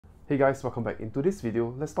Hey guys, welcome back. In today's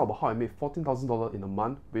video, let's talk about how I made $14,000 in a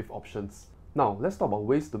month with options. Now, let's talk about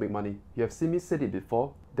ways to make money. You have seen me said it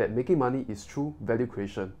before, that making money is through value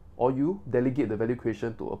creation. Or you delegate the value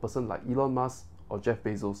creation to a person like Elon Musk or Jeff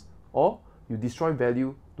Bezos. Or you destroy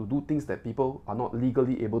value to do things that people are not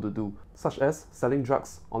legally able to do, such as selling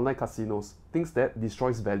drugs, online casinos, things that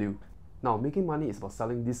destroys value. Now, making money is about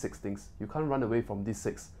selling these 6 things. You can't run away from these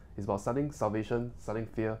 6. It's about selling salvation, selling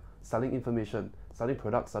fear, selling information, selling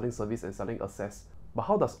products, selling service, and selling access. But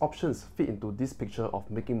how does options fit into this picture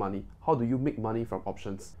of making money? How do you make money from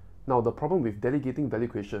options? Now, the problem with delegating value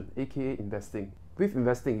creation, aka investing. With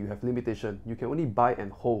investing, you have limitation. You can only buy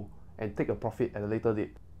and hold and take a profit at a later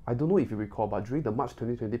date. I don't know if you recall, but during the March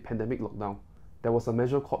 2020 pandemic lockdown, there was a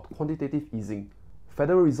measure called quantitative easing.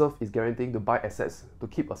 Federal Reserve is guaranteeing to buy assets to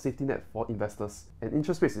keep a safety net for investors, and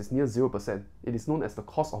interest rates is near 0%. It is known as the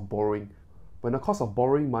cost of borrowing. When the cost of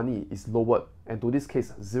borrowing money is lowered, and to this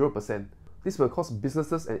case 0%, this will cause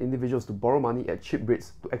businesses and individuals to borrow money at cheap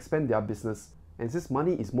rates to expand their business. And since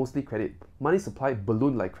money is mostly credit, money supply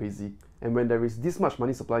balloon like crazy. And when there is this much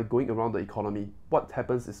money supply going around the economy, what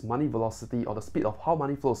happens is money velocity, or the speed of how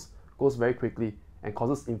money flows, goes very quickly and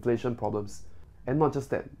causes inflation problems. And not just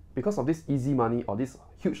that, because of this easy money or this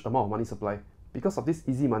huge amount of money supply, because of this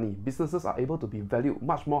easy money, businesses are able to be valued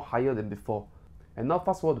much more higher than before. And now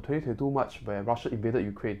fast forward to 2022 March, where Russia invaded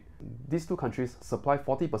Ukraine. These two countries supply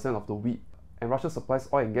 40% of the wheat, and Russia supplies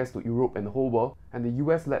oil and gas to Europe and the whole world, and the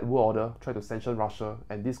US-led world order tried to sanction Russia,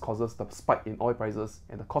 and this causes the spike in oil prices,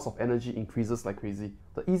 and the cost of energy increases like crazy.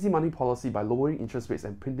 The easy money policy by lowering interest rates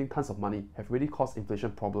and printing tons of money have really caused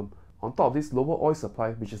inflation problem. On top of this, lower oil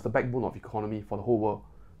supply, which is the backbone of economy for the whole world.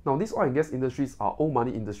 Now, these oil and gas industries are old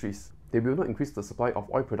money industries. They will not increase the supply of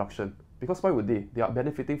oil production, because why would they? They are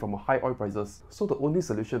benefiting from high oil prices. So the only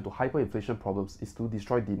solution to hyperinflation problems is to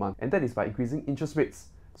destroy demand, and that is by increasing interest rates,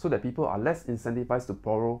 so that people are less incentivized to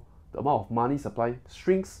borrow. The amount of money supply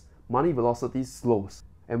shrinks, money velocity slows.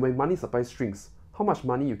 And when money supply shrinks, how much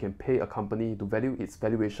money you can pay a company to value its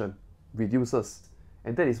valuation reduces.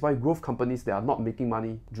 And that is why growth companies that are not making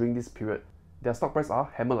money during this period, their stock prices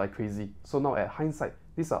are hammered like crazy. So now at hindsight,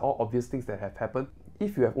 these are all obvious things that have happened.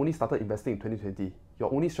 If you have only started investing in 2020,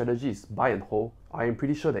 your only strategy is buy and hold, I am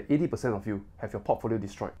pretty sure that 80% of you have your portfolio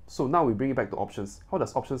destroyed. So now we bring it back to options. How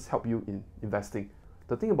does options help you in investing?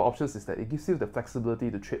 The thing about options is that it gives you the flexibility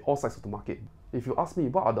to trade all sides of the market. If you ask me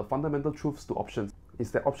what are the fundamental truths to options, it's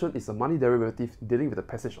that option is a money derivative dealing with the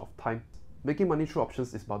passage of time. Making money through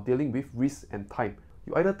options is about dealing with risk and time.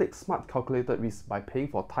 You either take smart calculated risk by paying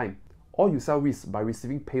for time, or you sell risk by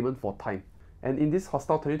receiving payment for time. And in this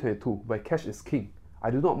hostile 2022, where cash is king, I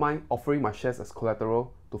do not mind offering my shares as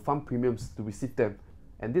collateral to fund premiums to receive them.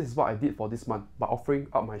 And this is what I did for this month by offering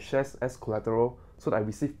up my shares as collateral so that I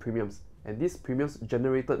receive premiums. And these premiums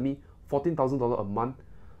generated me $14,000 a month.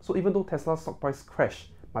 So even though Tesla's stock price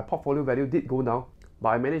crashed, my portfolio value did go down, but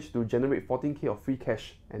I managed to generate 14K of free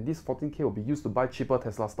cash, and this 14K will be used to buy cheaper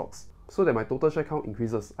Tesla stocks, so that my total share count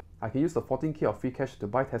increases. I can use the 14K of free cash to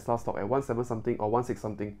buy Tesla stock at 17 something or 16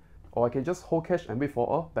 something, or I can just hold cash and wait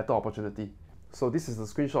for a better opportunity. So this is the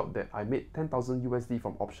screenshot that I made 10,000 USD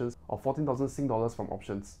from options or 14,000 Sing dollars from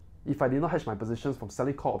options. If I did not hedge my positions from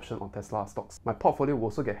selling call option on Tesla stocks, my portfolio will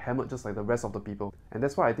also get hammered just like the rest of the people. And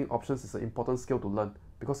that's why I think options is an important skill to learn,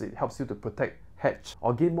 because it helps you to protect, hedge,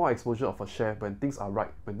 or gain more exposure of a share when things are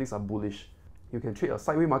right, when things are bullish. You can trade a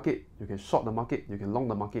sideways market, you can short the market, you can long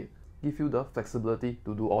the market, give you the flexibility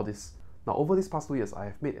to do all this. Now over these past 2 years, I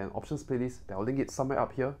have made an options playlist that I'll link it somewhere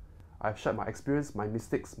up here. I've shared my experience, my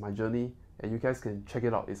mistakes, my journey, and you guys can check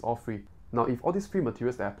it out, it's all free. Now, if all these free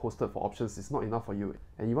materials that I posted for options is not enough for you,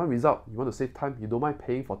 and you want result, you want to save time, you don't mind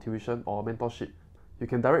paying for tuition or mentorship, you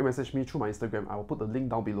can direct message me through my Instagram. I will put the link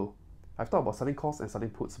down below. I've talked about selling calls and selling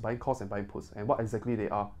puts, buying calls and buying puts, and what exactly they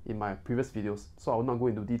are in my previous videos, so I will not go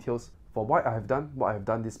into details for why I have done what I have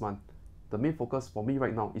done this month. The main focus for me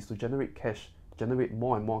right now is to generate cash, generate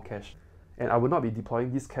more and more cash. And I will not be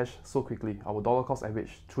deploying this cash so quickly. I will dollar cost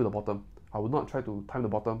average through the bottom. I will not try to time the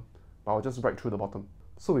bottom, but I will just ride through the bottom.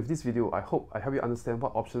 So with this video, I hope I help you understand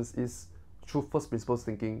what options is through first principles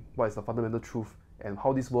thinking, what is the fundamental truth, and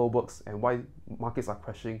how this world works, and why markets are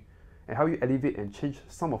crashing, and how you elevate and change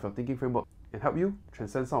some of your thinking framework, and help you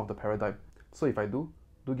transcend some of the paradigm. So if I do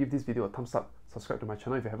give this video a thumbs up, subscribe to my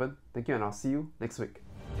channel if you haven't. Thank you, and I'll see you next week.